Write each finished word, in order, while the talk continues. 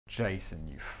Jason,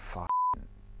 you fucking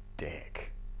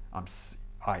dick. I'm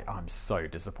so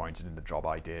disappointed in the job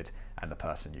I did and the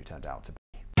person you turned out to be.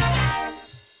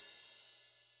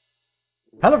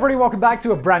 Hello everybody, welcome back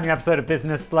to a brand new episode of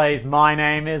Business Blaze. My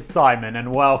name is Simon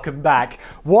and welcome back.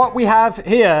 What we have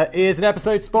here is an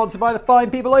episode sponsored by the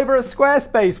fine people over at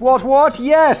Squarespace. What?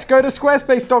 Yes, go to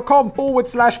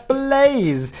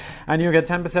squarespace.com/blaze and you'll get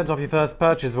 10% off your first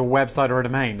purchase of a website or a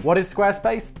domain. What is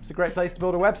Squarespace? It's a great place to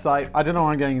build a website. I don't know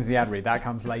why I'm going into the ad read, that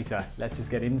comes later. Let's just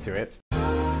get into it.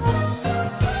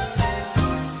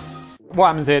 What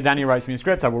happens here, Danny writes me a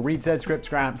script, I will read said script,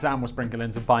 Sam will sprinkle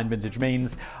in some fine vintage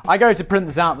means. I go to print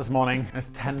this out this morning, there's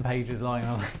 10 pages lying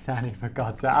on Danny, for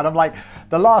God's sake, and I'm like,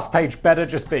 the last page better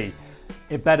just be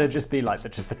like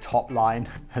just the top line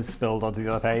has spilled onto the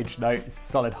other page. No, it's a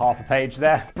solid half a page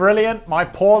there. Brilliant, my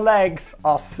poor legs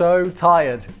are so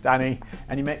tired, Danny,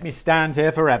 and you make me stand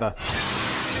here forever.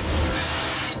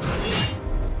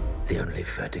 The only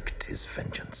verdict is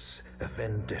vengeance, a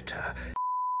vendetta.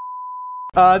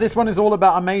 This one is all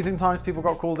about amazing times people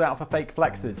got called out for fake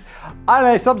flexes. I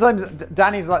don't know, sometimes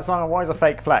Danny's like, Simon, why is a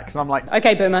fake flex? And I'm like,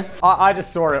 okay, boomer. I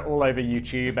just saw it all over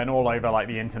YouTube and all over like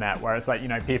the internet where it's like, you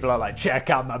know, people are like, check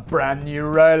out my brand new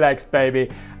Rolex,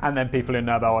 baby. And then people who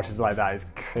know about watches like that is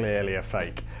clearly a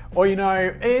fake. Or, you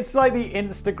know, it's like the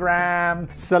Instagram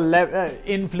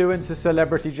influencer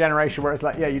celebrity generation where it's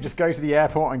like, yeah, you just go to the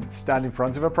airport and stand in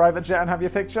front of a private jet and have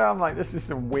your picture. I'm like, this is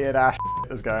some weird ass shit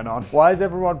that's going on. Why is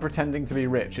everyone pretending to be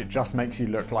rich? It just makes you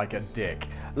look like a dick.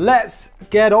 Let's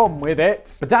get on with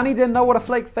it. But Danny didn't know what a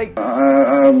fake. But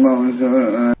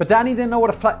Danny didn't know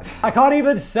what a I can't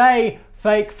even say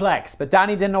fake flex. But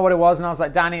Danny didn't know what it was, and I was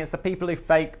like, Danny, it's the people who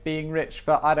fake being rich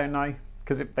for, I don't know,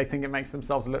 because they think it makes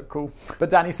themselves look cool.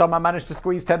 But Danny somehow managed to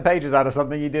squeeze 10 pages out of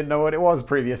something he didn't know what it was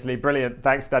previously. Brilliant.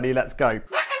 Thanks, Danny. Let's go.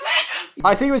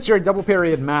 I think it was during double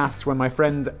period maths when my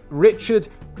friend Richard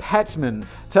Petman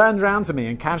turned around to me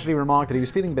and casually remarked that he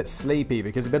was feeling a bit sleepy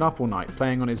because he'd been up all night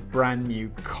playing on his brand new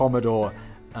Commodore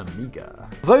Amiga.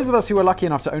 Those of us who were lucky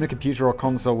enough to own a computer or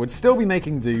console would still be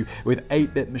making do with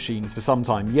 8-bit machines for some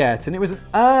time yet, and it was an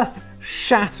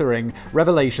earth-shattering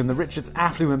revelation that Richard's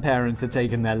affluent parents had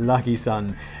taken their lucky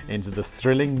son into the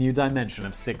thrilling new dimension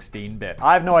of 16-bit.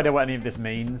 I have no idea what any of this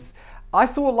means. I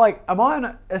thought, like, am I on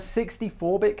a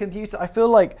 64-bit computer? I feel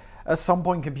like at some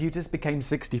point computers became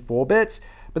 64-bit,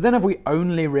 but then have we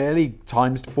only really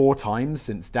times 4 times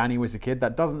since Danny was a kid?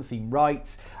 That doesn't seem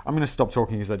right. I'm gonna stop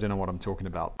talking because I don't know what I'm talking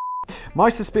about. My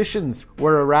suspicions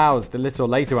were aroused a little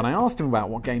later when I asked him about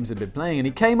what games he'd been playing, and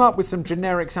he came up with some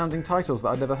generic sounding titles that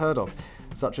I'd never heard of,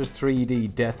 such as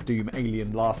 3D Death Doom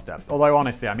Alien Blaster. Although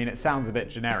honestly, I mean, it sounds a bit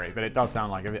generic, but it does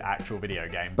sound like an actual video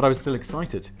game. But I was still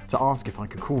excited to ask if I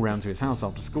could call round to his house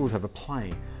after school to have a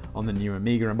play on the new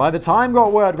Amiga, and by the time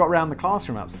word got around the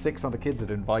classroom, about 6 other kids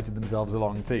had invited themselves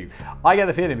along too. I get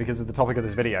the feeling, because of the topic of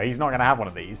this video, he's not going to have one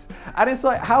of these. And it's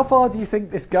like, how far do you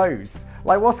think this goes?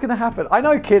 Like, what's going to happen? I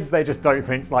know kids, they just don't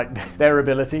think like their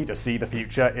ability to see the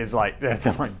future is like, they're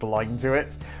like blind to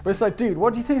it. But it's like, dude,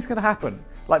 what do you think is going to happen?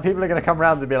 Like, people are going to come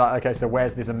around and be like, okay, so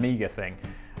where's this Amiga thing?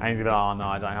 And he's gonna be like, oh no,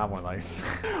 I don't have one of those.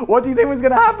 What do you think was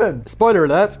gonna happen? Spoiler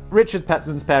alert, Richard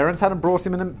Petman's parents hadn't bought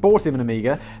him an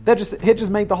Amiga. He'd just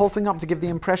made the whole thing up to give the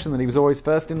impression that he was always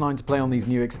first in line to play on these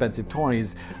new expensive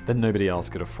toys that nobody else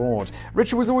could afford.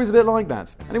 Richard was always a bit like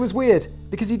that. And it was weird,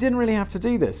 because he didn't really have to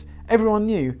do this. Everyone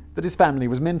knew that his family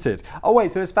was minted. Oh wait,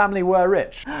 so his family were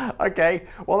rich. Okay,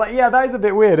 well yeah, that is a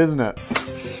bit weird, isn't it?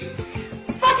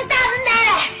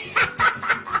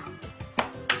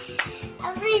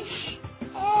 I'm rich.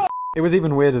 It was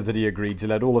even weirder that he agreed to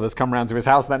let all of us come round to his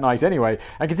house that night anyway,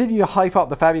 and continue to hype up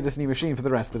the fabulous new machine for the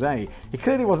rest of the day. He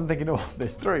clearly wasn't thinking all of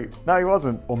this through. No, he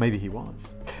wasn't. Or maybe he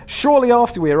was. Shortly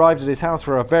after we arrived at his house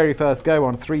for our very first go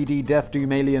on 3D Death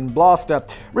Doom Alien Blaster,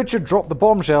 Richard dropped the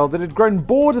bombshell that had grown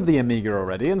bored of the Amiga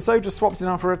already, and so just swapped it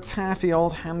out for a tatty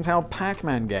old handheld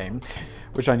Pac-Man game,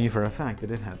 which I knew for a fact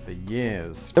that it had for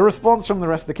years. The response from the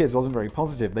rest of the kids wasn't very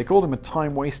positive. They called him a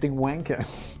time-wasting wanker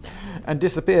and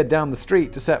disappeared down the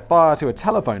street to set fire to a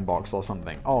telephone box or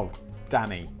something. Oh,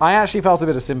 Danny. I actually felt a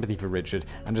bit of sympathy for Richard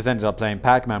and just ended up playing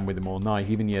Pac-Man with him all night.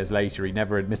 Even years later, he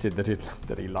never admitted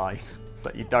that he lied. It's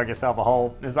like you dug yourself a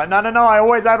hole. It's like, no, I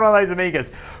always had one of those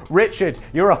Amigas. Richard,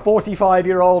 you're a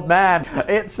 45-year-old man.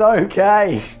 It's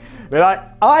okay. Be like,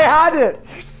 I had it,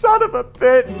 you son of a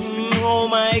bitch. Oh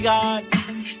my God,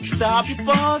 stop your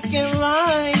fucking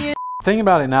lying. Thinking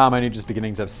about it now, I'm only just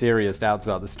beginning to have serious doubts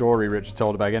about the story Richard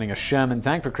told about getting a Sherman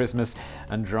tank for Christmas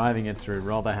and driving it through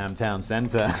Rotherham town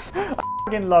centre. I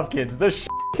fucking love kids. The shit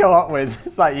you come up with.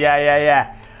 It's like,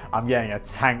 yeah. I'm getting a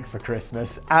tank for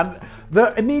Christmas. And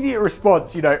the immediate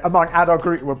response, you know, among adult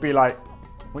group would be like,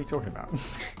 What are you talking about?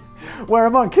 Where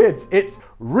among kids, it's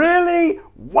really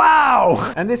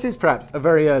wow! And this is perhaps a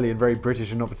very early and very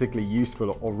British and not particularly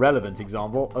useful or relevant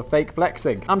example of fake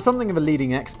flexing. I'm something of a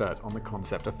leading expert on the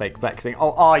concept of fake flexing.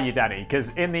 Oh, are you, Danny?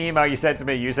 Because in the email you sent to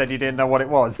me, you said you didn't know what it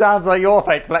was. Sounds like you're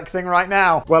fake flexing right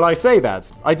now. Well, I say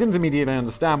that. I didn't immediately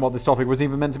understand what this topic was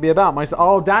even meant to be about.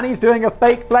 Oh, Danny's doing a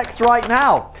fake flex right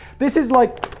now. This is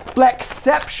like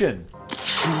flexception.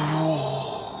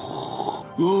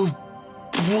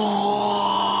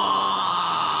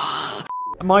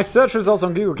 My search results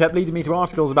on Google kept leading me to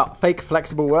articles about fake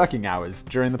flexible working hours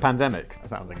during the pandemic. That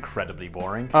sounds incredibly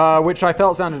boring. Which I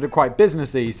felt sounded quite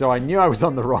businessy, so I knew I was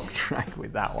on the wrong track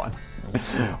with that one.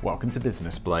 Welcome to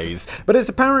Business Blaze. But it's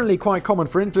apparently quite common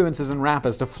for influencers and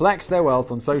rappers to flex their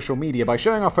wealth on social media by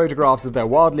showing off photographs of their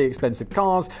wildly expensive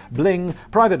cars, bling,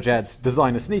 private jets,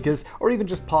 designer sneakers, or even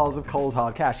just piles of cold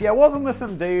hard cash. Yeah, wasn't there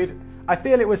some dude? I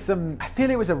feel it was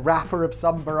a rapper of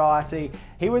some variety.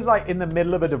 He was like in the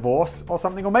middle of a divorce or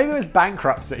something, or maybe it was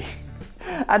bankruptcy.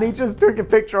 And he just took a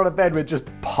picture on a bed with just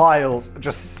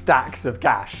just stacks of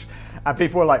cash. And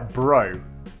people were like, bro,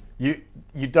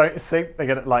 you don't think they're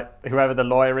gonna, like, whoever the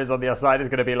lawyer is on the other side is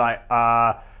gonna be like,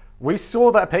 we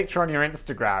saw that picture on your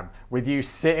Instagram with you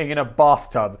sitting in a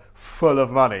bathtub full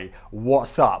of money.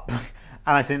 What's up?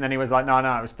 And I think then he was like, no,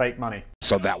 it was fake money.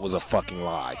 So that was a fucking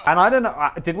lie. And I don't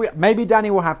know, maybe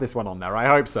Danny will have this one on there. I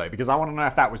hope so, because I want to know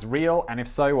if that was real, and if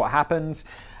so, what happened.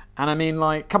 And I mean,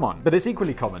 like, come on. But it's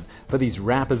equally common for these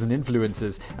rappers and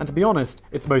influencers, and to be honest,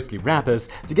 it's mostly rappers,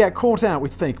 to get caught out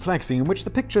with fake flexing in which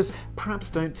the pictures perhaps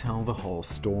don't tell the whole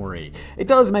story. It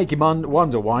does make you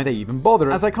wonder why they even bother,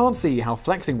 as I can't see how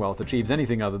flexing wealth achieves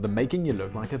anything other than making you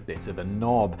look like a bit of a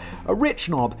knob. A rich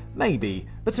knob, maybe,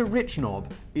 but a rich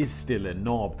knob is still a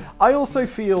knob. I also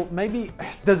feel maybe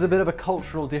there's a bit of a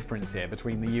cultural difference here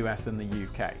between the US and the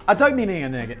UK. I don't mean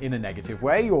in a negative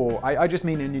way, or I just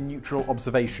mean in a neutral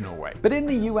observational way. But in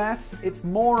the US, it's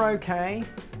more okay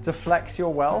to flex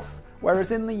your wealth,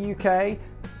 whereas in the UK,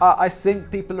 I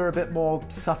think people are a bit more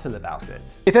subtle about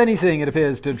it. If anything, it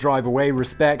appears to drive away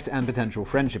respect and potential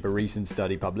friendship. A recent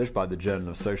study published by the Journal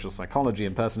of Social Psychology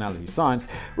and Personality Science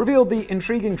revealed the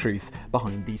intriguing truth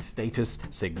behind the status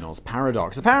signals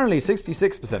paradox. Apparently,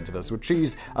 66% of us would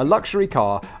choose a luxury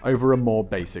car over a more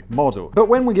basic model. But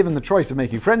when we're given the choice of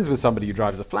making friends with somebody who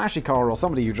drives a flashy car or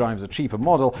somebody who drives a cheaper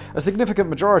model, a significant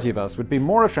majority of us would be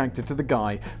more attracted to the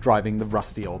guy driving the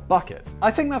rusty old bucket.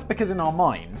 I think that's because in our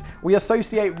mind, we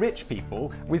associate rich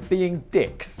people with being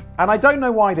dicks. And I don't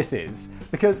know why this is,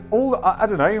 because I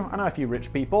don't know, I know a few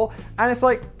rich people, and it's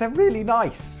like, they're really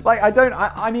nice. Like,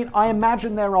 I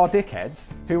imagine there are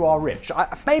dickheads who are rich.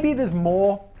 Maybe there's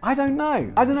more. I don't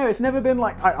know. It's never been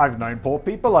like, I've known poor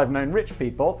people, I've known rich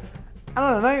people.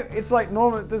 I don't know, it's like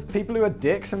normal, there's people who are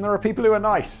dicks and there are people who are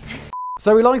nice.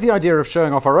 So we like the idea of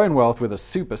showing off our own wealth with a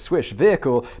super swish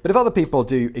vehicle, but if other people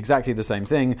do exactly the same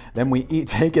thing, then we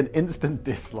take an instant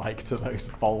dislike to those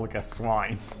vulgar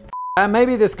swines. And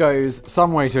maybe this goes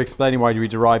some way to explaining why we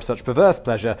derive such perverse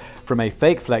pleasure from a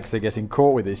fake flexer getting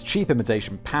caught with his cheap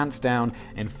imitation pants down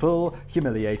in full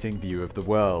humiliating view of the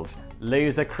world.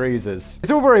 Loser cruisers. It's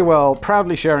all very well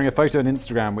proudly sharing a photo on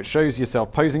Instagram which shows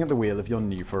yourself posing at the wheel of your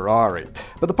new Ferrari.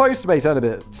 But the post may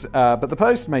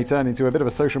turn into a bit of a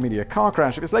social media car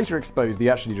crash if it's later exposed that you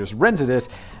actually just rented it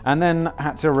and then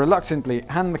had to reluctantly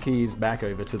hand the keys back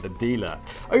over to the dealer.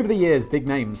 Over the years, big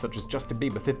names such as Justin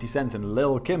Bieber, 50 Cent, and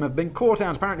Lil Kim have been caught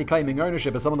out apparently claiming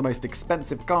ownership of some of the most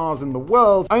expensive cars in the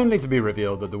world, only to be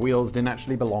revealed that the wheels didn't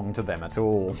actually belong to them at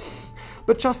all.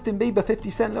 But Justin Bieber,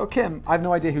 50 Cent, Lil Kim, I have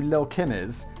no idea who Lil Kim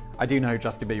is. I do know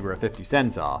Justin Bieber and 50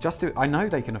 Cent are. I know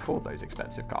they can afford those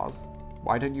expensive cars.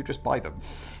 Why don't you just buy them?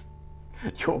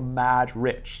 You're mad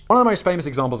rich. One of the most famous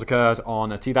examples occurred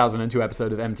on a 2002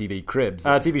 episode of MTV Cribs, a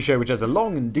TV show which has a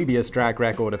long and dubious track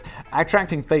record of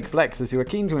attracting fake flexers who are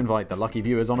keen to invite the lucky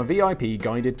viewers on a VIP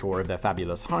guided tour of their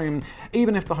fabulous home,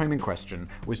 even if the home in question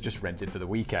was just rented for the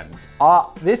weekend.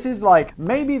 This is like,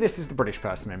 maybe this is the British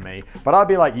person in me, but I'd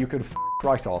be like, you could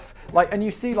right off. Like, and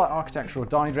you see like Architectural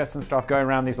Digest and stuff going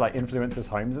around these like influencers'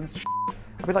 homes and shit.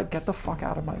 I'd be like, get the fuck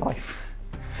out of my life.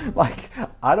 Like,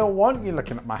 I don't want you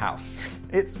looking at my house.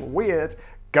 It's weird.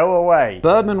 Go away.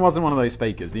 Birdman wasn't one of those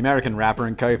fakers. The American rapper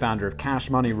and co-founder of Cash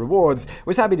Money Rewards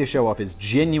was happy to show off his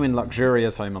genuine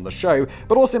luxurious home on the show,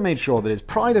 but also made sure that his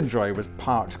pride and joy was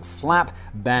parked slap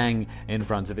bang in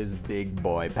front of his big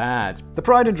boy pad. The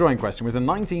pride and joy in question was a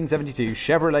 1972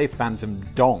 Chevrolet Phantom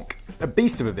Donk, a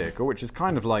beast of a vehicle which is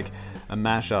kind of like a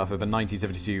mashup of a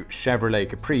 1972 Chevrolet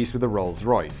Caprice with a Rolls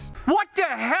Royce. What the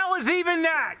hell is even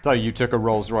that? So you took a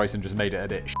Rolls Royce and just made it a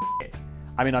bit shit.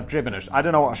 I mean, I've driven I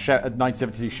don't know what a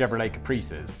 1972 Chevrolet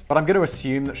Caprice is, but I'm going to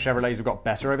assume that Chevrolets have got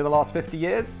better over the last 50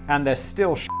 years, and they're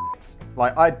still shit.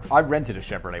 Like, I rented a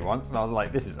Chevrolet once, and I was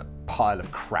like, this is a pile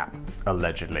of crap,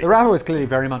 allegedly. The rapper was clearly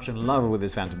very much in love with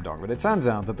his Phantom Dog, but it turns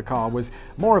out that the car was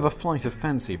more of a flight of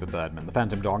fancy for Birdman. The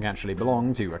Phantom Dog actually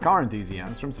belonged to a car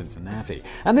enthusiast from Cincinnati.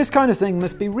 And this kind of thing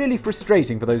must be really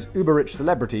frustrating for those uber-rich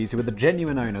celebrities who are the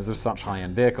genuine owners of such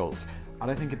high-end vehicles. I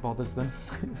don't think it bothers them.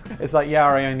 It's like, yeah,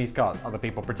 I own these cars. Other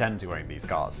people pretend to own these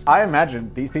cars. I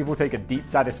imagine these people take a deep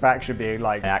satisfaction being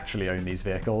like, I actually own these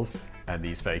vehicles, and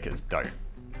these fakers don't.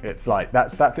 It's like,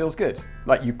 that feels good.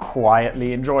 Like, you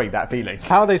quietly enjoy that feeling.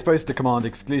 How are they supposed to command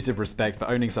exclusive respect for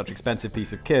owning such expensive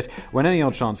piece of kit when any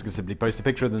odd chance can simply post a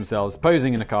picture of themselves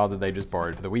posing in a car that they just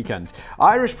borrowed for the weekend?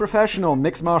 Irish professional,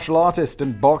 mixed martial artist,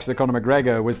 and boxer Conor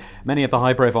McGregor was many of the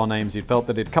high-profile names who'd felt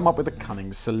that he'd come up with a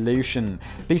cunning solution.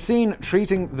 Be seen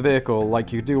treating the vehicle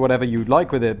like you do whatever you'd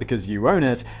like with it because you own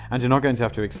it, and you're not going to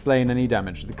have to explain any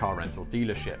damage to the car rental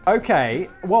dealership. Okay,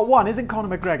 well, one, isn't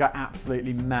Conor McGregor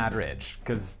absolutely mad rich?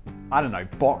 Because, I don't know,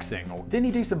 boxing, or didn't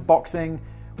he do some boxing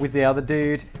with the other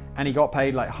dude and he got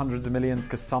paid like hundreds of millions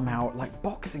because somehow, like,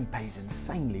 boxing pays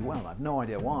insanely well. I have no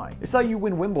idea why. It's like you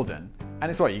win Wimbledon and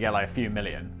it's what, you get like a few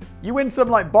million. You win some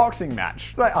like boxing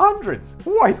match, it's like hundreds.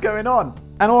 What is going on?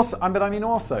 And also, but I mean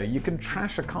also, you can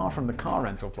trash a car from the car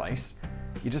rental place.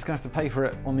 You're just gonna have to pay for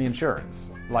it on the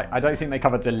insurance. Like, I don't think they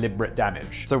cover deliberate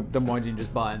damage. So then why didn't you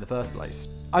just buy it in the first place?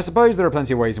 I suppose there are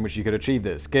plenty of ways in which you could achieve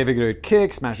this. Give a good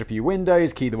kick, smash a few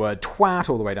windows, key the word twat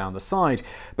all the way down the side.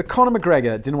 But Conor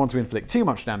McGregor didn't want to inflict too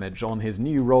much damage on his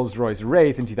new Rolls-Royce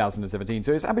Wraith in 2017,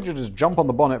 so he's happy to just jump on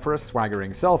the bonnet for a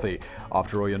swaggering selfie.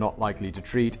 After all, you're not likely to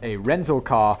treat a rental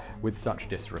car with such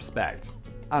disrespect.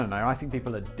 I don't know, I think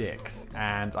people are dicks.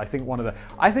 And I think one of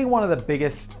the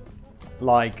biggest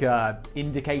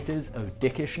indicators of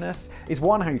dickishness is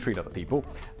one, how you treat other people,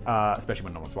 especially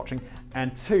when no one's watching,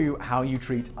 and two, how you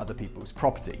treat other people's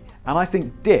property. And I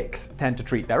think dicks tend to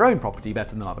treat their own property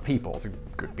better than other people's.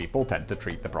 Good people tend to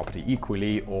treat the property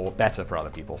equally or better for other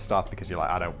people's stuff because you're like,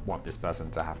 I don't want this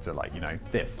person to have to, like, you know,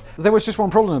 this. There was just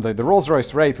one problem though. The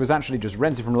Rolls-Royce Wraith was actually just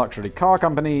rented from a luxury car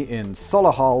company in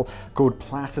Solihull called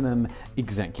Platinum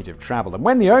Executive Travel. And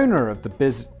when the owner of the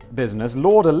business,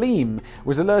 Lord Aleem,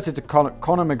 was alerted to Conor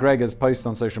McGregor's post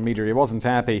on social media, he wasn't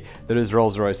happy that his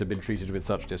Rolls-Royce had been treated with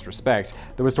such disrespect.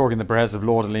 There was talk in the press of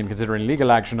Lord Aleem considering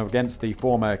legal action against the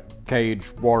former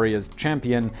Cage Warriors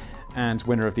champion and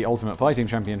winner of the Ultimate Fighting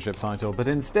Championship title, but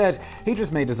instead, he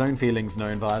just made his own feelings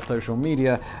known via social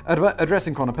media.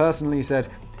 Addressing Conor personally, he said,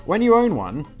 "When you own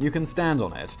one, you can stand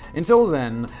on it. Until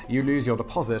then, you lose your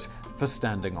deposit for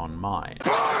standing on mine."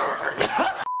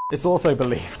 It's also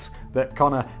believed that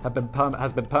Conor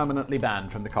has been permanently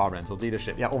banned from the car rental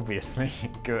dealership. Yeah, obviously,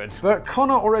 good. But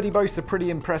Conor already boasts a pretty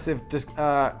impressive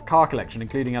car collection,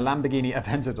 including a Lamborghini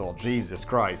Aventador, Jesus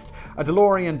Christ, a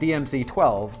DeLorean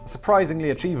DMC-12,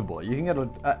 surprisingly achievable. You can get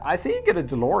I think you can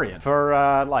get a DeLorean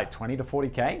for like 20 to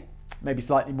 40k, maybe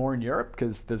slightly more in Europe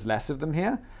because there's less of them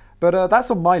here. But that's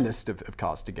on my list of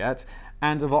cars to get,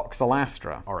 and a Vauxhall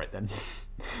Astra. All right then.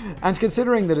 And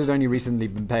considering that it had only recently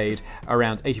been paid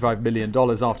around $85 million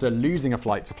after losing a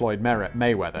fight to Floyd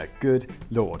Mayweather, good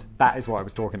lord, that is what I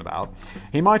was talking about.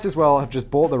 He might as well have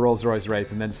just bought the Rolls-Royce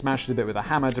Wraith and then smashed a bit with a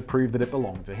hammer to prove that it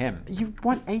belonged to him. You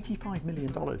want $85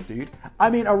 million, dude?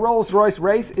 I mean, a Rolls-Royce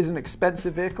Wraith is an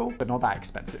expensive vehicle, but not that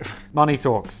expensive. Money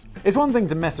talks. It's one thing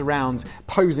to mess around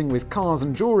posing with cars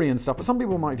and jewelry and stuff, but some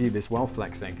people might view this wealth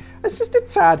flexing. It's just a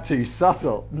tad too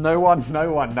subtle. No one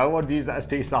views that as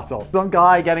too subtle. Some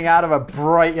guy getting out of a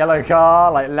bright yellow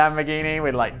car like Lamborghini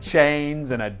with like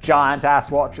chains and a giant ass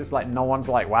watch, it's like no one's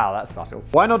like, wow, that's subtle.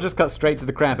 Why not just cut straight to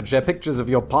the crap and share pictures of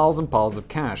your piles and piles of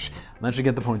cash? That should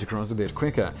get the point across a bit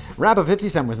quicker. Rapper 50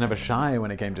 Cent was never shy when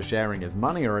it came to sharing his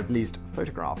money, or at least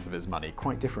photographs of his money.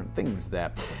 Quite different things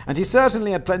there. And he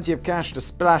certainly had plenty of cash to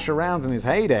splash around in his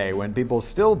heyday when people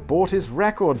still bought his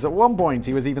records. At one point,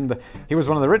 he was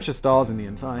one of the richest stars in the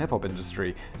entire hip-hop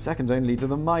industry, second only to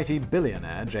the mighty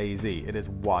billionaire Jay-Z. It is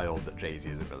wild that Jay-Z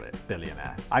is a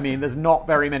billionaire. I mean, there's not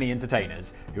very many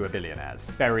entertainers who are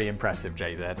billionaires. Very impressive,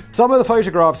 Jay-Z. Some of the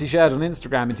photographs he shared on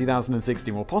Instagram in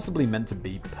 2016 were possibly meant to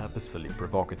be purposefully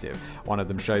provocative. One of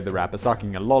them showed the rapper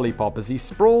sucking a lollipop as he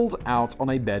sprawled out on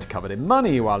a bed covered in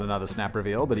money, while another snap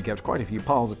revealed that he kept quite a few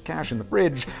piles of cash in the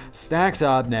fridge, stacked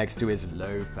up next to his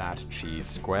low-fat cheese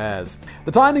squares.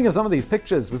 The timing of some of these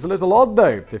pictures was a little odd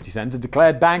though. 50 Cent had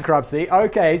declared bankruptcy.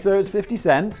 Okay, so it's 50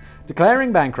 Cent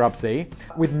declaring bankruptcy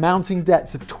with mounting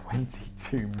debts of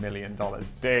 $22 million.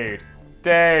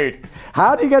 Dude,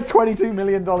 how do you get $22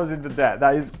 million into debt?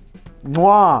 That is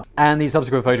Mwah! And these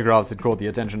subsequent photographs had caught the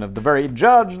attention of the very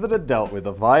judge that had dealt with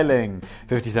the filing.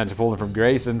 50 Cent had fallen from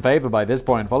grace and favor by this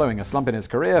point, following a slump in his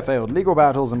career, failed legal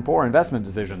battles, and poor investment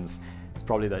decisions. It's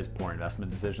probably those poor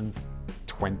investment decisions.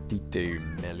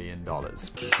 $22 million.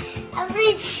 I'm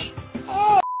rich.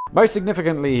 Most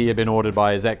significantly, he had been ordered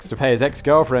by his ex to pay his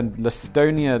ex-girlfriend,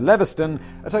 Lastonia Leviston,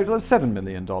 a total of $7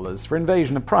 million for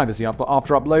invasion of privacy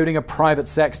after uploading a private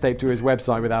sex tape to his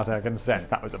website without her consent.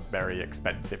 That was a very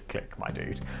expensive click, my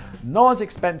dude. Not as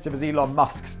expensive as Elon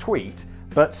Musk's tweet,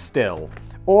 but still.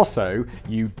 Also,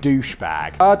 you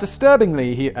douchebag.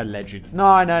 Disturbingly, he alleged...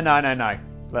 No.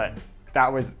 Look,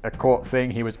 that was a court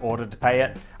thing. He was ordered to pay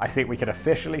it. I think we can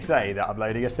officially say that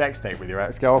uploading a sex tape with your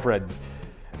ex-girlfriend's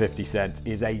 50 Cent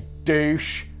is a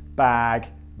douchebag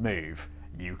move.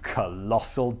 You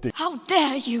colossal douche. How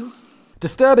dare you?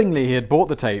 Disturbingly, he had bought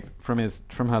the tape from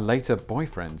her later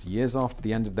boyfriends years after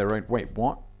the end of their own... Wait,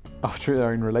 what? After their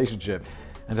own relationship,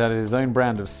 and added his own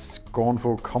brand of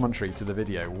scornful commentary to the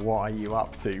video. What are you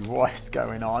up to? What is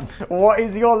going on? What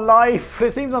is your life?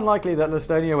 It seems unlikely that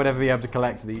Lastonia would ever be able to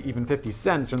collect even 50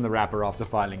 cents from the rapper after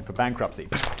filing for bankruptcy.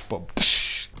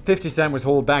 50 Cent was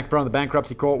hauled back from the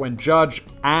bankruptcy court when Judge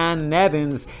Ann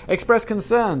Nevins expressed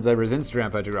concerns over his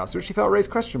Instagram photographs, which she felt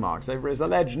raised question marks over his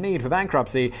alleged need for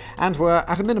bankruptcy and were,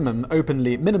 at a minimum,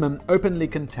 openly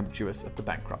contemptuous of the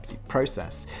bankruptcy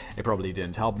process. It probably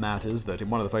didn't help matters that in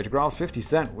one of the photographs, 50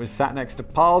 Cent was sat next to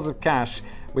piles of cash,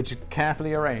 which had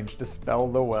carefully arranged to spell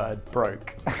the word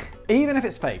broke. Even if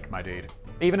it's fake, my dude.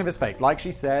 Even if it's fake. Like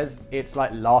she says, it's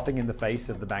like laughing in the face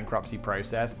of the bankruptcy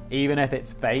process. Even if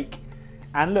it's fake.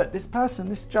 And look, this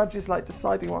judge is like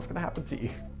deciding what's going to happen to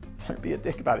you. Don't be a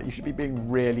dick about it. You should be being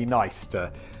really nice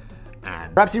to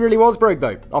Anne. Perhaps he really was broke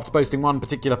though. After posting one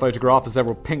particular photograph of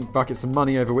several pink buckets of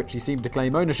money over which he seemed to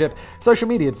claim ownership, social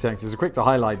media detectives are quick to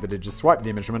highlight that it just swiped the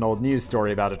image from an old news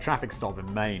story about a traffic stop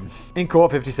in Maine. In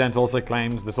court, 50 Cent also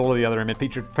claims that all of the other images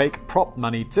featured fake prop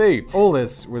money too. All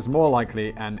this was more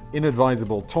likely an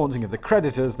inadvisable taunting of the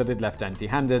creditors that had left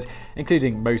empty-handed,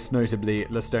 including most notably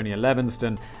Lastonia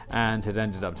Leviston, and had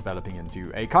ended up developing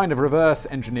into a kind of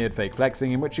reverse-engineered fake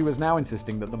flexing in which he was now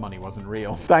insisting that the money wasn't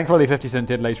real. Thankfully, 50 Cent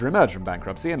did later emerge from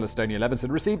bankruptcy, and Lastonia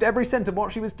Leviston received every cent of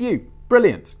what she was due.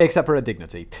 Brilliant. Except for her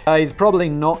dignity. He's probably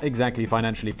not exactly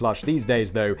financially flush these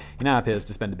days, though. He now appears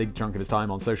to spend a big chunk of his time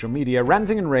on social media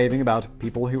ranting and raving about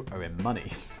people who owe him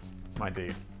money. My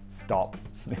dude, stop.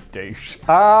 Douche.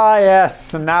 Ah,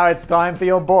 yes, and now it's time for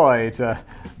your boy to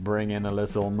bring in a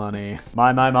little money.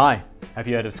 My. Have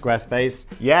you heard of Squarespace?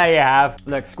 Yeah, you have.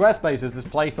 Look, Squarespace is this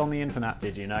place on the internet,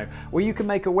 did you know, where you can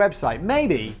make a website.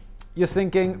 Maybe you're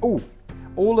thinking, ooh,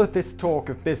 all of this talk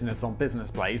of business on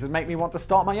Business Place would make me want to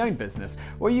start my own business.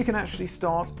 Well, you can actually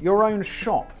start your own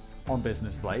shop on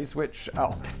Business Place,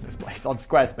 on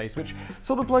Squarespace, which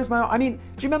sort of blows my mind. I mean,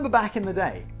 do you remember back in the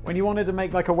day when you wanted to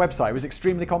make like a website? It was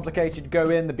extremely complicated. You'd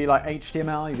go in, there'd be like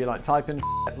HTML, you'd be like typing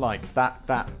like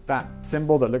that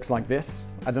symbol that looks like this.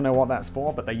 I don't know what that's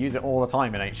for, but they use it all the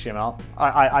time in HTML.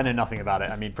 I know nothing about it.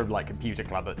 I mean, from like computer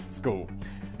club at school.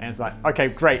 And it's like, okay,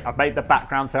 great, I've made the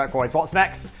background turquoise. What's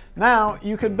next? Now,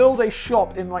 you can build a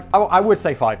shop in like, I would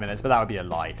say 5 minutes, but that would be a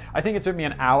lie. I think it took me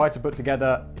an hour to put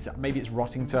together, maybe it's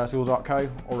rottingturtle.co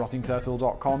or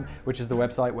rottingturtle.com, which is the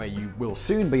website where you will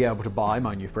soon be able to buy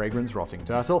my new fragrance, Rotting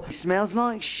Turtle. It smells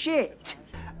like shit.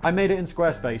 I made it in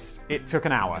Squarespace. It took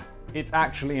an hour. It's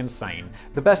actually insane.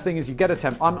 The best thing is you get a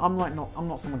template. I'm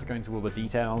not someone to go into all the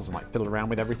details and like fiddle around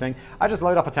with everything. I just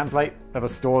load up a template of a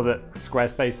store that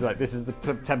Squarespace is like, this is the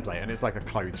template, and it's like a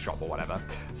clothes shop or whatever.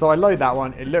 So I load that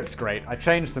one, it looks great. I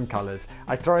change some colors,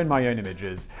 I throw in my own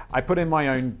images, I put in my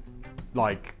own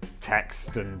like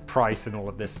text and price and all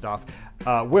of this stuff.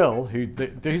 Will,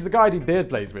 who's the guy I do beard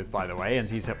plays with, by the way, and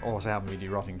he's also helping me do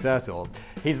Rotting Turtle.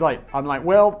 I'm like,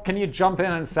 Will, can you jump in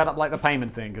and set up like the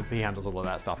payment thing? Because he handles all of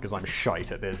that stuff because I'm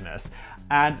shite at business.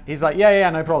 And he's like, yeah,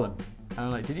 no problem. And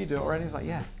I'm like, did you do it already? He's like,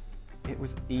 yeah. It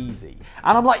was easy.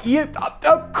 And I'm like,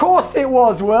 of course it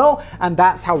was, Will! And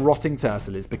that's how Rotting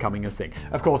Turtle is becoming a thing.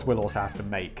 Of course, Will also has to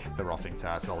make the Rotting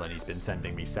Turtle, and he's been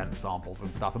sending me scent samples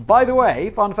and stuff. And by the way,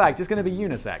 fun fact, it's going to be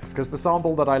unisex, because the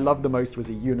sample that I loved the most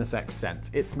was a unisex scent.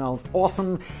 It smells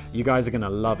awesome. You guys are going to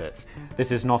love it.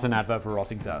 This is not an advert for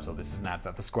Rotting Turtle. This is an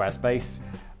advert for Squarespace.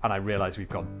 And I realize we've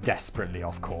got desperately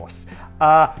off course.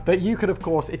 But you could, of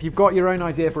course, if you've got your own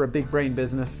idea for a big brain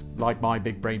business, like my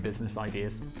big brain business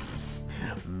ideas,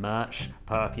 merch,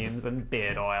 perfumes, and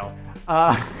beard oil.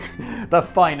 The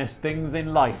finest things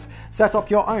in life. Set up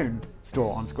your own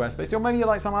store on Squarespace. Or maybe you're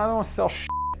like someone, I don't want to sell shit.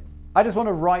 I just want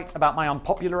to write about my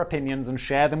unpopular opinions and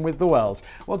share them with the world.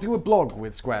 Well, do a blog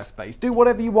with Squarespace. Do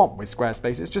whatever you want with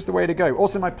Squarespace. It's just the way to go.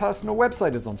 Also, my personal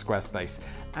website is on Squarespace.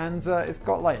 And it's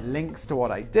got like links to what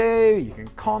I do. You can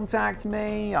contact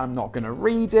me. I'm not going to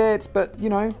read it, but you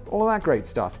know, all of that great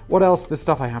stuff. What else? The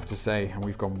stuff I have to say, and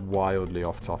we've gone wildly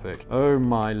off topic. Oh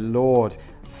my lord.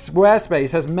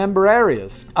 Squarespace has member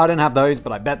areas. I don't have those,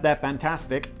 but I bet they're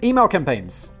fantastic. Email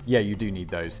campaigns. Yeah, you do need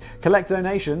those. Collect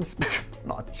donations.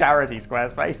 Not a charity,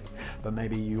 Squarespace. But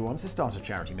maybe you want to start a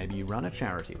charity. Maybe you run a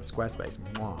charity with Squarespace.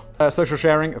 Social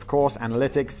sharing, of course.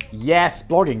 Analytics. Yes.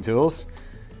 Blogging tools.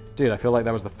 Dude, I feel like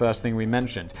that was the first thing we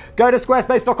mentioned. Go to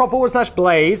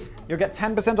squarespace.com/blaze. You'll get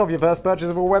 10% off your first purchase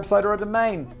of a website or a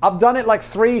domain. I've done it like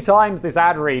 3 times this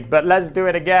ad read, but let's do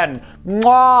it again.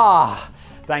 Mwah!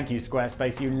 Thank you,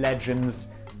 Squarespace, you legends.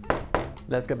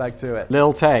 Let's get back to it.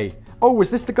 Lil Tay. Oh, was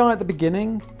this the guy at the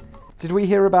beginning? Did we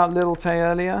hear about Lil Tay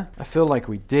earlier? I feel like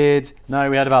we did. No,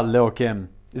 we heard about Lil Kim.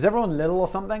 Is everyone Lil or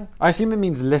something? I assume it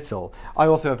means little. I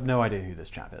also have no idea who this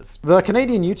chap is. The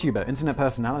Canadian YouTuber, internet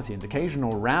personality, and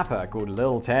occasional rapper called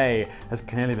Lil Tay has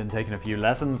clearly been taking a few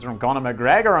lessons from Conor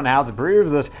McGregor on how to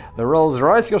prove that the Rolls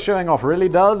Royce you're showing off really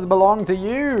does belong to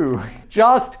you.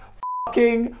 Just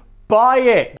fucking buy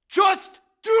it. Just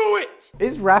do it!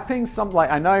 Is rapping something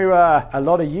like, I know a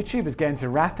lot of YouTubers get into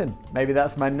rapping. Maybe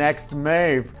that's my next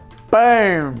move.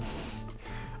 Boom!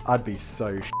 I'd be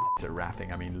so at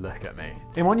rapping, I mean, look at me.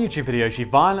 In one YouTube video, she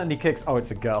violently kicks, oh,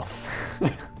 it's a girl.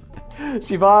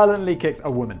 She violently kicks a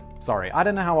woman. Sorry, I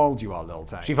don't know how old you are, Lil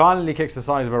Tay. She violently kicks the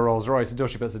size of a Rolls Royce until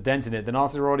she puts a dent in it, then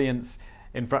asks her audience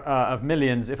in front of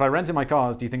millions, if I rented my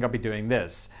cars, do you think I'd be doing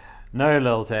this? No,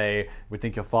 Lil Tay, we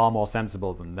think you're far more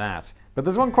sensible than that. But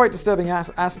there's one quite disturbing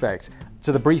aspect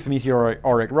to the brief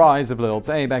meteoric rise of Lil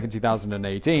Tay back in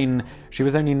 2018. She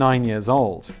was only 9 years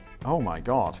old. Oh my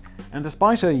god. And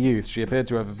despite her youth, she appeared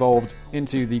to have evolved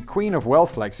into the queen of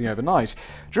wealth flexing overnight.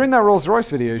 During that Rolls-Royce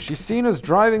video, she's seen as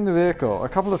driving the vehicle a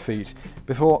couple of feet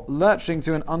before lurching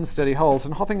to an unsteady halt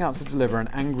and hopping out to deliver an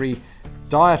angry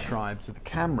diatribe to the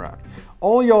camera.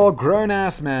 All your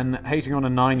grown-ass men hating on a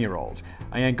 9-year-old.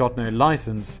 I ain't got no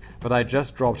license, but I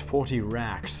just dropped 40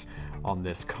 racks on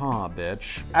this car,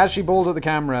 bitch. As she bawled at the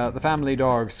camera, the family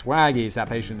dog Swaggy sat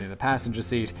patiently in the passenger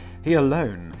seat. He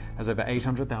alone has over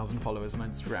 800,000 followers on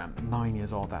Instagram. 9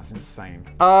 years old, that's insane.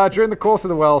 During the course of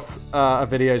the wealth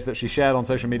of videos that she shared on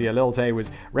social media, Lil Tay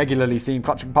was regularly seen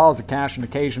clutching piles of cash and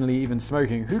occasionally even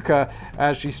smoking hookah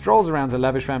as she strolls around her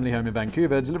lavish family home in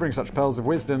Vancouver, delivering such pearls of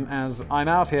wisdom as, I'm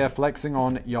out here flexing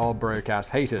on y'all broke-ass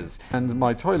haters, and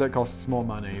my toilet costs more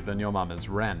money than your mama's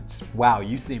rent. Wow,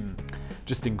 you seem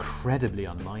just incredibly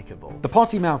unlikable. The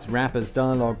potty-mouthed rapper's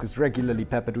dialogue was regularly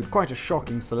peppered with quite a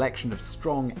shocking selection of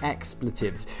strong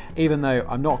expletives, even though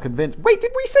I'm not convinced. Wait,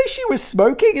 did we say she was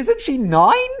smoking? Isn't she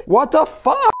 9? What the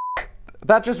fuck?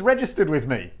 That just registered with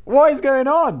me. What is going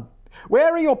on? Where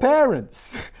are your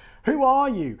parents? Who are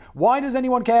you? Why does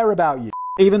anyone care about you?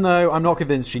 Even though I'm not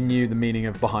convinced she knew the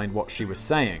meaning behind what she was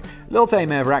saying. Lil Tay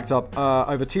may have racked up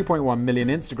over 2.1 million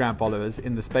Instagram followers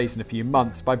in the space in a few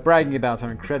months by bragging about how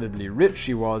incredibly rich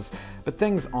she was, but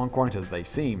things aren't quite as they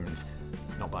seemed.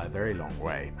 Not by a very long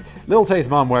way. Lil Tay's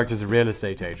mum worked as a real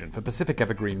estate agent for Pacific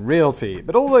Evergreen Realty,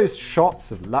 but all those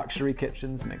shots of luxury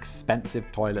kitchens and expensive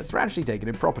toilets were actually taken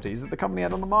in properties that the company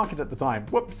had on the market at the time.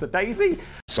 Whoops-a-daisy.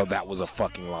 So that was a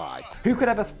fucking lie. Who could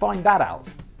ever find that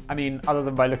out? I mean, other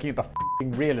than by looking at the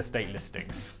real estate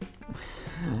listings.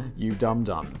 You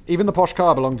dum-dum. Even the posh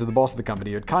car belonged to the boss of the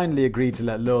company, who had kindly agreed to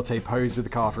let Lil Tay pose with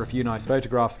the car for a few nice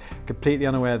photographs, completely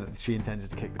unaware that she intended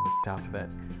to kick the out of it.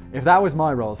 If that was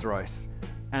my Rolls Royce,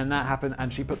 and that happened,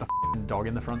 and she put the dog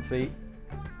in the front seat,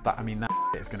 that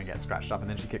is gonna get scratched up, and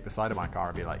then she kicked the side of my car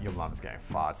and be like, your mum's getting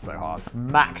farted so hard.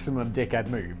 Maximum dickhead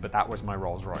move, but that was my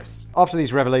Rolls Royce. After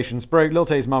these revelations broke, Lil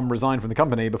Tay's mum resigned from the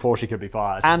company before she could be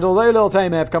fired. And although Lil Tay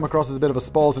may have come across as a bit of a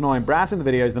spoiled, annoying brat in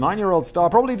the videos, the 9-year-old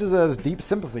star probably deserves deep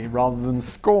sympathy rather than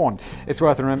scorn. It's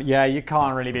worth remembering, yeah, you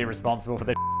can't really be responsible for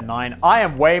this 9. I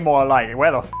am way more like,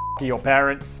 where the are your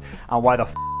parents, and why the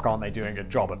aren't they doing a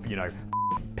job of, you know,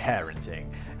 parenting?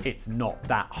 It's not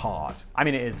that hard. I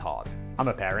mean, it is hard. I'm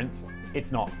a parent.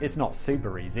 It's not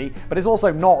super easy, but it's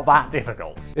also not that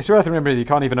difficult. It's worth remembering that you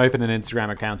can't even open an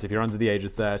Instagram account if you're under the age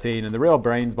of 13, and the real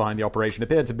brains behind the operation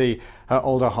appeared to be her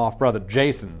older half-brother,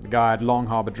 Jason. The guy had long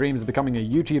harbored dreams of becoming a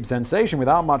YouTube sensation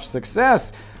without much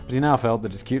success, but he now felt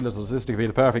that his cute little sister could be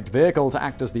the perfect vehicle to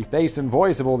act as the face and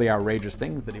voice of all the outrageous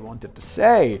things that he wanted to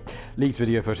say. Leaked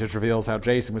video footage reveals how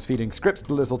Jason was feeding scripts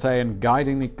to Little Tay and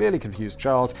guiding the clearly confused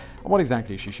child on what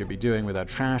exactly she should be doing with her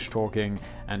trash talking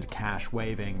and cash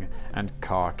waving and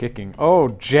car kicking. Oh,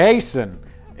 Jason!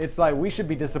 It's like we should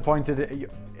be disappointed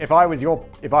if I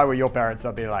were your parents,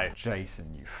 I'd be like,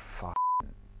 Jason, you fucking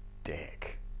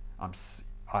dick. I'm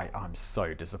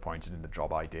so disappointed in the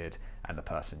job I did and the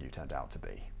person you turned out to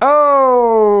be.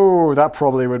 Oh, that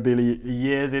probably would be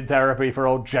years in therapy for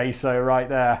old Jaso right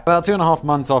there. About 2.5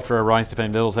 months after her rise to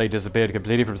fame, Little Tay disappeared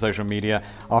completely from social media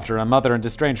after her mother and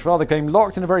estranged father came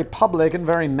locked in a very public and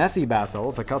very messy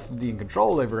battle for custody and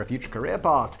control over her future career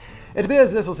path. It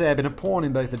appears Little Tay had been a pawn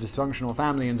in both a dysfunctional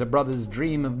family and her brother's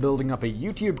dream of building up a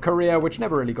YouTube career, which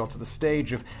never really got to the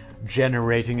stage of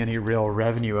generating any real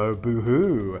revenue. Oh,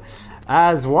 boo-hoo.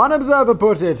 As one observer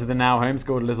put it, the now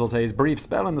homeschooled Little Tay's brief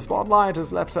spell in the spotlight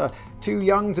has left her too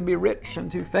young to be rich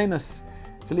and too famous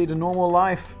to lead a normal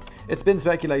life. It's been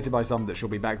speculated by some that she'll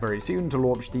be back very soon to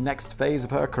launch the next phase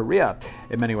of her career.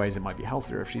 In many ways, it might be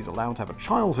healthier if she's allowed to have a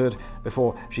childhood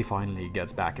before she finally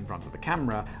gets back in front of the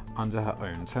camera under her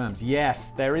own terms.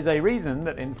 Yes, there is a reason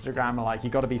that Instagram are like,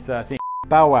 you gotta be 13.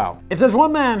 Bow Wow. If there's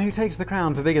one man who takes the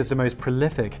crown for biggest and most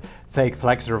prolific fake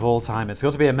flexer of all time, it's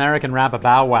got to be American rapper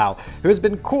Bow Wow, who has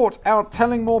been caught out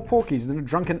telling more porkies than a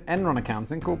drunken Enron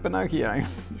accountant called Pinocchio.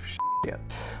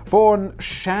 Born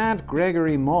Shad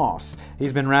Gregory Moss,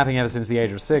 he's been rapping ever since the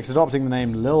age of 6, adopting the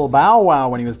name Lil Bow Wow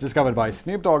when he was discovered by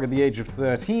Snoop Dogg at the age of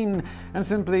 13, and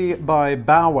simply by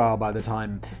Bow Wow by the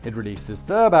time he'd released his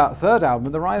third album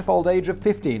at the ripe old age of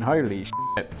 15. Holy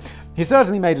shit. He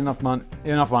certainly made enough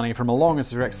money from a long and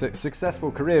successful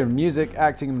career in music,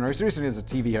 acting, and most recently as a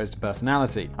TV host and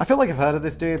personality. I feel like I've heard of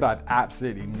this dude, but I've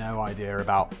absolutely no idea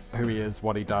about who he is,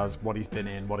 what he does, what he's been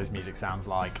in, what his music sounds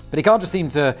like. But he can't just seem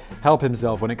to help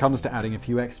himself when it comes to adding a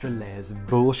few extra layers of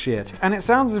bullshit. And it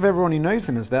sounds as if everyone who knows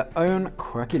him has their own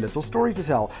quirky little story to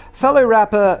tell. Fellow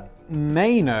rapper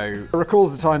Mano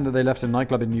recalls the time that they left a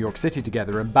nightclub in New York City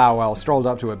together and Bow Wow strolled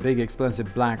up to a big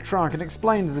expensive black truck and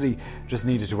explained that he just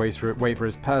needed to wait for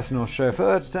his personal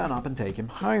chauffeur to turn up and take him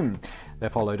home. There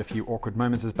followed a few awkward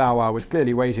moments as Bow Wow was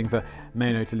clearly waiting for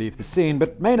Mano to leave the scene,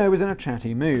 but Mano was in a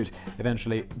chatty mood.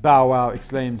 Eventually, Bow Wow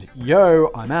exclaimed, "Yo,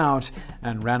 I'm out,"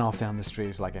 and ran off down the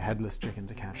street like a headless chicken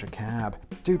to catch a cab.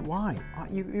 Dude, why?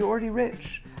 Aren't you're already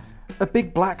rich? A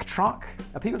big black truck?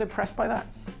 Are people impressed by that?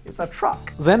 It's a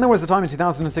truck. Then there was the time in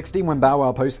 2016 when Bow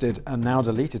Wow posted a now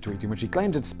deleted tweet in which he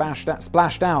claimed had splashed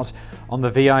out on the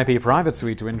VIP private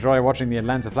suite to enjoy watching the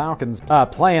Atlanta Falcons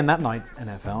play in that night's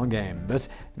NFL game. But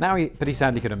he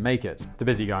sadly couldn't make it. The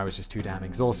busy guy was just too damn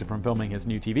exhausted from filming his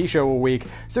new TV show all week,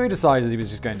 so he decided he was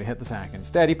just going to hit the sack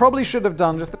instead. He probably should have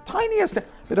done just the tiniest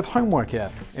bit of homework here.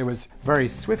 It was very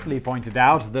swiftly pointed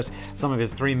out that by some of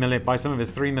his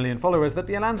 3 million followers that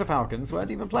the Atlanta Falcons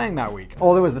weren't even playing that week.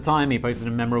 Or there was the time he posted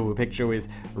a memorable picture with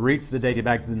roots that dated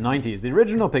back to the 90s. The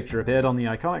original picture appeared on the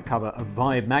iconic cover of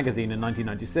Vibe magazine in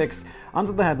 1996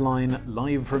 under the headline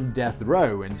 "Live from Death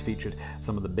Row" and featured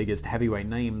some of the biggest heavyweight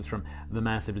names from the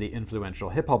massively influential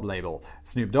hip-hop label: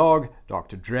 Snoop Dogg,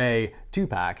 Dr. Dre,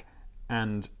 Tupac,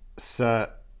 and Suge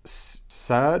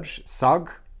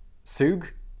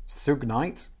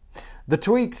Knight. The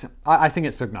tweet, I think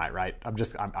it's Suge Knight, right? I'm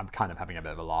kind of having a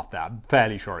bit of a laugh there. I'm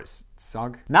fairly sure it's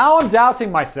Sug. Now I'm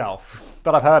doubting myself,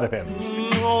 but I've heard of him.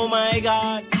 Oh my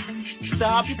God,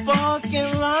 stop your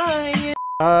fucking lying.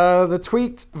 The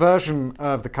tweet version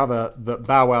of the cover that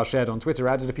Bow Wow shared on Twitter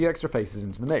added a few extra faces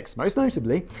into the mix. Most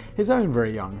notably, his own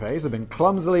very young face had been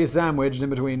clumsily sandwiched in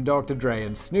between Dr. Dre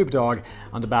and Snoop Dogg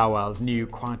under Bow Wow's new,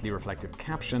 quietly reflective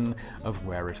caption of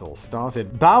where it all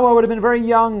started. Bow Wow would have been very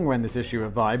young when this issue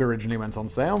of Vibe originally went on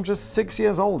sale, just 6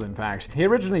 years old in fact. He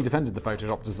originally defended the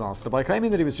Photoshop disaster by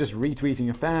claiming that he was just retweeting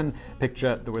a fan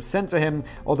picture that was sent to him,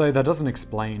 although that doesn't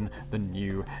explain the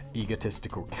new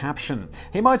egotistical caption.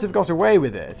 He might have got away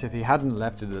with it if he hadn't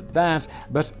left it at that,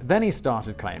 but then he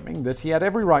started claiming that he had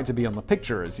every right to be on the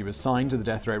picture as he was signed to the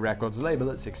Death Row Records label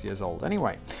at 6 years old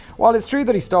anyway. While it's true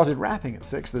that he started rapping at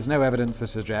 6, there's no evidence to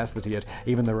suggest that he had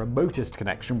even the remotest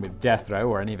connection with Death Row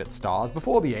or any of its stars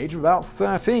before the age of about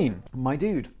 13. My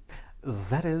dude.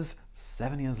 That is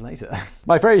 7 years later.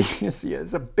 My friend,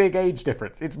 it's a big age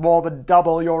difference. It's more than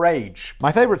double your age.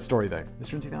 My favorite story, though, is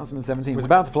from 2017. He was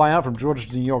about to fly out from Georgia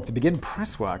to New York to begin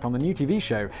press work on the new TV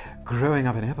show, Growing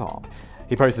Up in Hip Hop.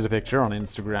 He posted a picture on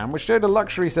Instagram which showed a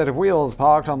luxury set of wheels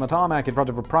parked on the tarmac in front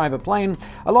of a private plane,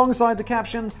 alongside the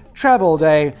caption, "Travel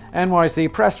Day, NYC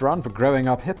press run for Growing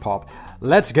Up Hip Hop.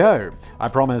 Let's go. I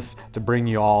promise to bring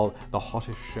you all the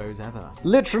hottest shows ever."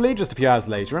 Literally, just a few hours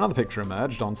later, another picture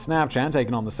emerged on Snapchat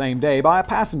taken on the same day by a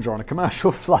passenger on a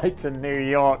commercial flight to New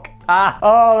York.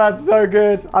 Oh, that's so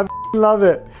good. I love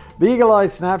it. The eagle-eyed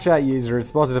Snapchat user had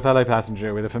spotted a fellow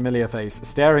passenger with a familiar face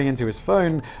staring into his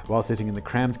phone while sitting in the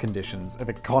cramped conditions of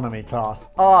economy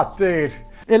class. Oh, dude.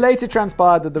 It later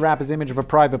transpired that the rapper's image of a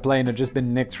private plane had just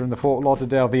been nicked from the Fort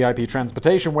Lauderdale VIP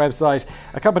transportation website,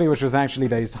 a company which was actually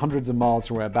based hundreds of miles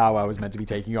from where Bow Wow was meant to be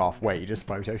taking off. Wait, he just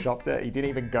photoshopped it? He didn't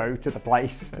even go to the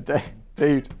place?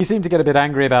 Dude. He seemed to get a bit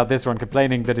angry about this one,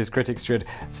 complaining that his critics should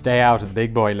stay out of the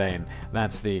big boy lane.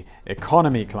 That's the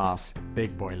economy class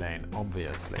big boy lane,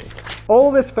 obviously. All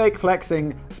this fake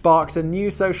flexing sparked a new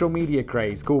social media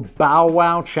craze called Bow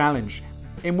Wow Challenge,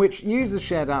 in which users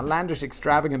shared outlandish,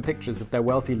 extravagant pictures of their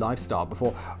wealthy lifestyle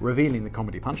before revealing the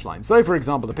comedy punchline. So, for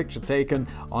example, a picture taken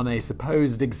on a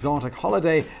supposed exotic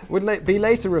holiday would be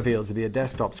later revealed to be a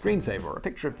desktop screensaver, or a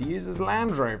picture of the user's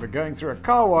Land Rover going through a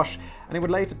car wash, and it would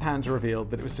later pan to reveal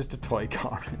that it was just a toy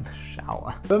car in the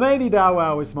shower. But maybe Bow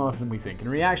Wow was smarter than we think. In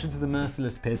reaction to the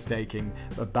merciless piss-taking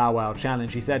of Bow Wow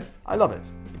Challenge, he said, "I love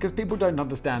it, because people don't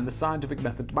understand the scientific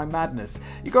method to my madness.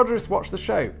 You gotta just watch the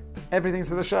show. Everything's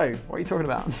for the show. What are you talking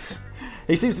about?"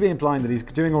 He seems to be implying that he's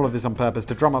doing all of this on purpose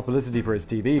to drum up publicity for his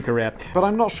TV career, but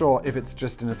I'm not sure if it's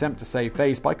just an attempt to save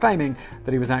face by claiming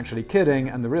that he was actually kidding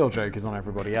and the real joke is on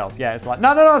everybody else. Yeah, it's like,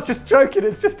 no, it's just joking.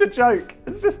 It's just a joke.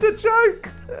 It's just a joke.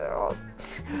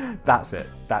 That's it.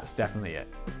 That's definitely it.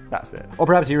 That's it. Or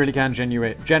perhaps he really can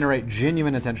generate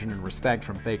genuine attention and respect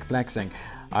from fake flexing.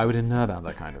 I wouldn't know about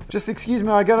that kind of thing. Just excuse me,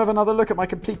 I gotta have another look at my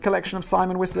complete collection of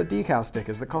Simon Whistler decal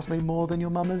stickers that cost me more than your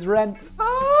mama's rent.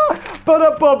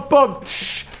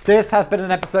 This has been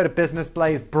an episode of Business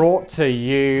Blaze brought to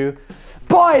you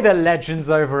by the legends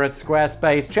over at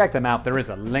Squarespace. Check them out, there is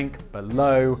a link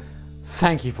below.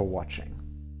 Thank you for watching.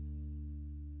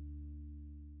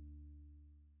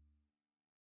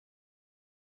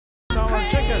 Tomorrow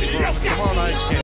night's game.